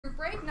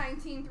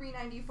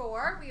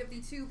19,394. We have the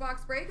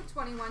 2-box break of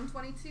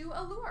 21-22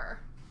 Allure.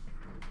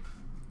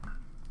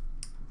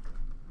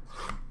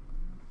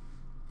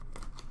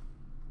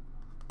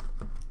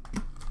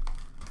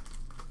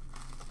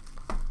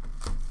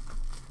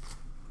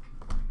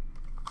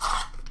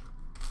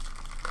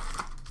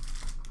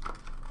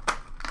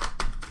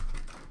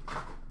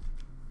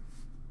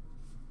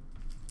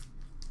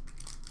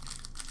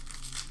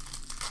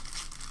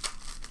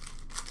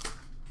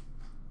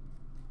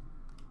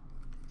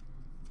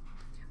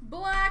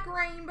 Black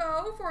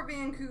Rainbow for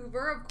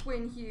Vancouver of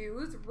Quinn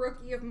Hughes,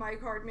 rookie of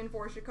Mike Hardman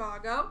for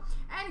Chicago.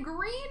 And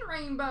Green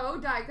Rainbow,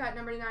 die cut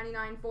number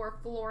 99 for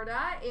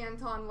Florida,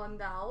 Anton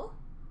Lundell.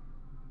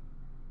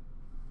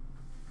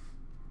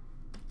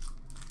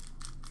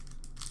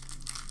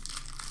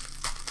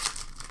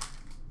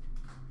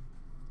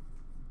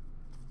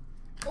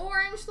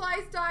 Orange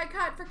Slice die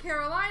cut for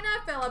Carolina,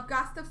 Philip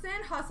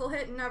Gustafson, hustle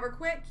hit and never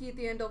quit, Keith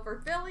Yandel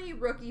for Philly,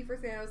 rookie for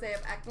San Jose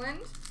of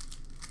Eklund.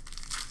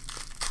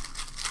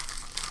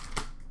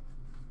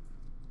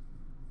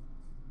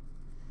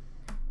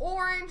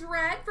 Orange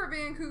Red for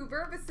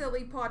Vancouver,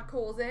 Vasily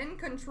Podkolzin.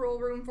 Control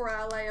Room for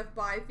LA of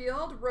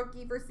Byfield.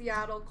 Rookie for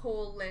Seattle,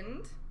 Cole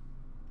Lind.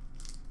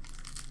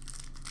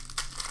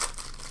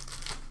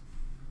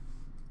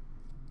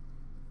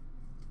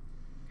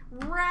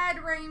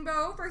 Red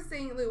Rainbow for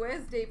St.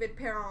 Louis, David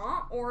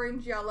Perron.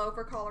 Orange Yellow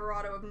for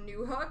Colorado of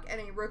Newhook. And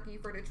a rookie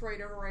for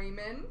Detroit of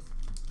Raymond.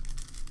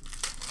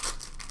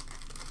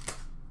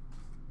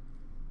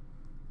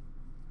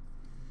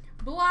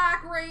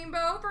 Black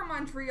Rainbow for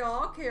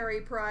Montreal, Carey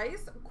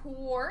Price.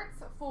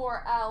 Quartz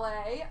for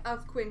LA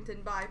of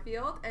Quinton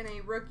Byfield. And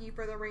a rookie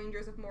for the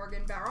Rangers of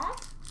Morgan Barron.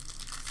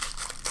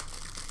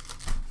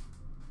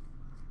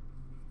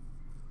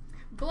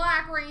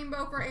 Black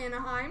Rainbow for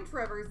Anaheim,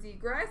 Trevor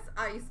Zegras.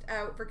 Iced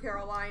out for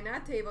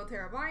Carolina, Teuvo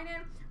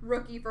Teravainen.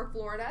 Rookie for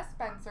Florida,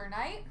 Spencer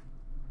Knight.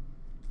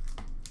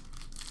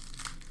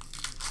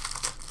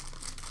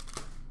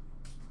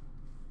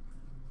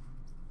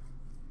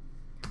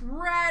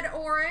 Red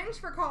Orange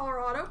for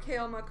Colorado,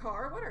 Cale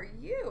Makar. What are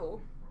you?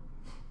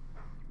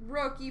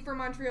 Rookie for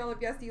Montreal of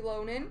Jesse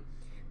Lonen.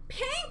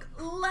 Pink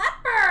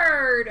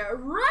Leopard,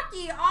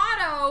 rookie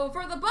auto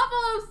for the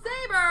Buffalo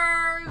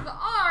Sabres,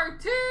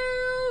 R2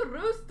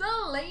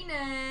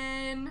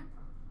 Rustalainen.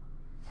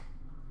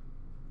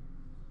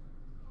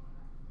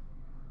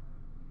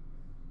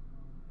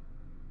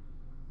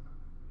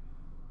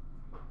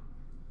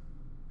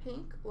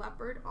 Pink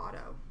Leopard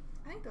auto.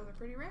 I think those are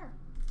pretty rare.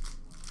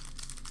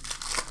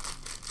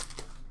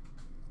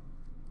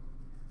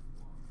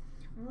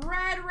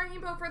 Red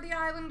Rainbow for the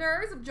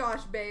Islanders of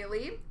Josh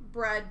Bailey.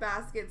 Bread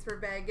Baskets for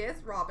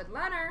Vegas, Robin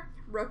Leonard.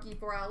 Rookie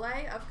for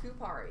LA of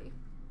Kupari.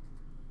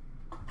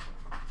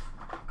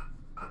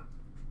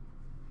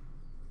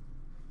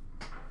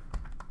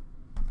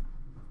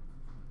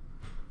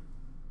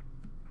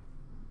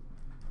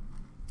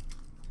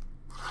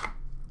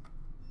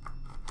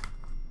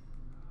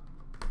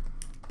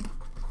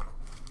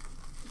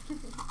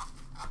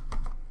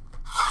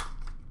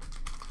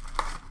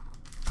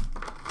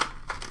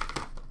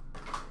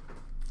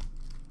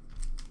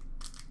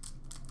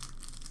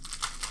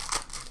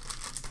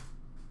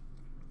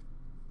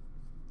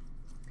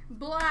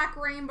 Black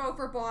Rainbow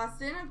for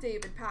Boston of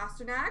David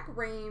Pastrnak.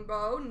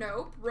 Rainbow,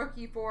 nope.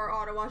 Rookie for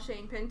Ottawa,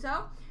 Shane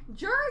Pinto.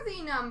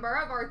 Jersey number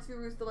of R2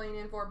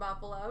 Rustalainen for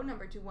Buffalo,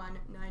 number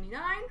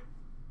 2/199.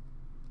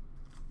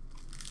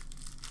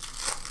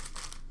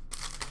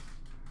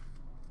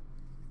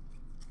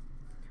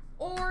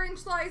 Orange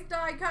Slice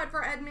die cut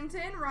for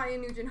Edmonton,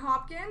 Ryan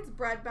Nugent-Hopkins.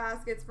 Bread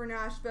Baskets for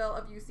Nashville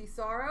of UC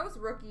Soros.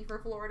 Rookie for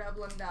Florida of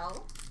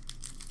Lundell.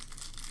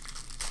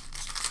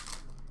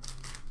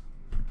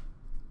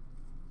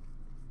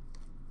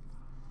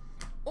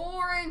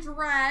 Orange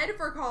Red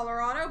for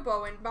Colorado,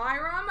 Bowen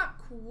Byram.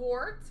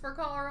 Quartz for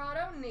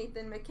Colorado,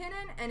 Nathan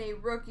McKinnon. And a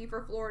rookie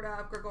for Florida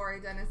of Grigory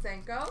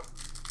Denisenko.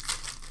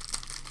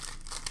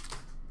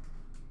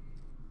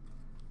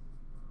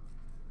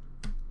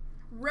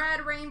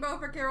 Red Rainbow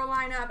for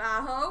Carolina of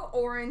Aho.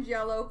 Orange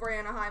Yellow for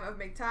Anaheim of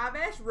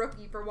McTavish.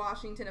 Rookie for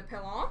Washington of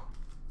Pilon.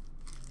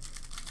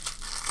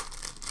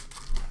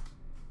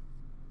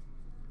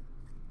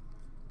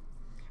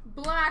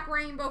 Black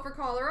Rainbow for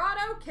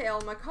Colorado, Cale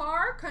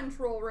Makar.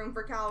 Control Room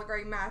for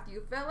Calgary,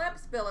 Matthew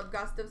Phillips. Philip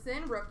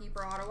Gustafson, rookie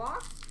for Ottawa.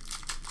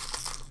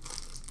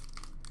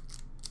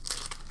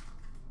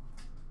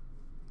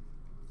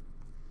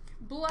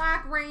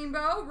 Black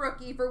Rainbow,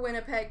 rookie for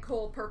Winnipeg,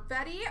 Cole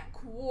Perfetti.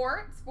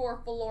 Quartz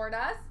for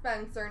Florida,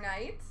 Spencer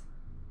Knight.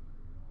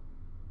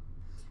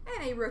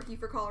 And a rookie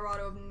for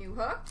Colorado of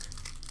Newhook.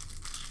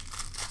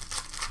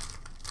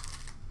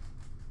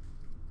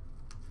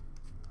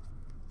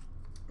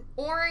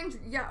 Orange,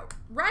 yeah,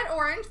 red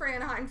orange for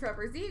Anaheim,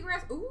 Trevor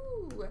Zegras.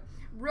 Ooh,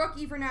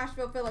 rookie for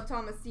Nashville, Philip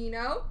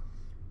Tomasino.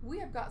 We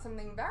have got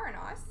something very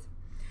nice.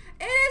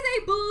 It is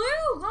a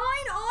blue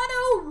line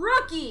auto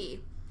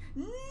rookie,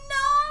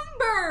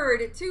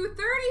 numbered to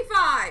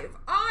 35.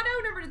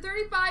 Auto number to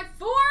 35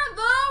 for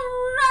the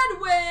Red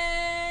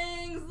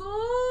Wings,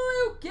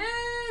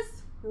 Lucas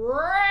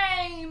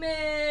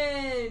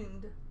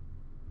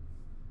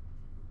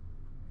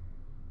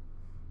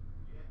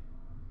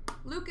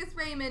Lucas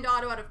Raymond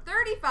auto out of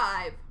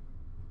 35.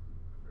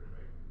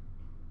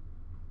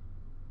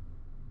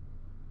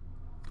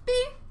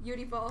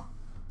 Beautiful.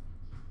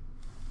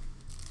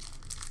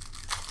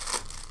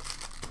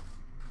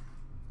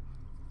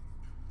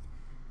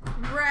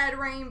 Red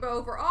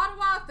Rainbow for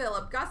Ottawa,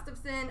 Philip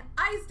Gustafson.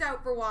 Iced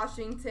out for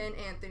Washington,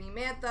 Anthony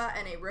Mantha.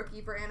 And a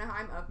rookie for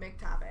Anaheim of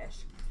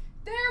McTavish.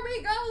 There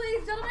we go, ladies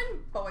and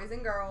gentlemen, boys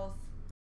and girls.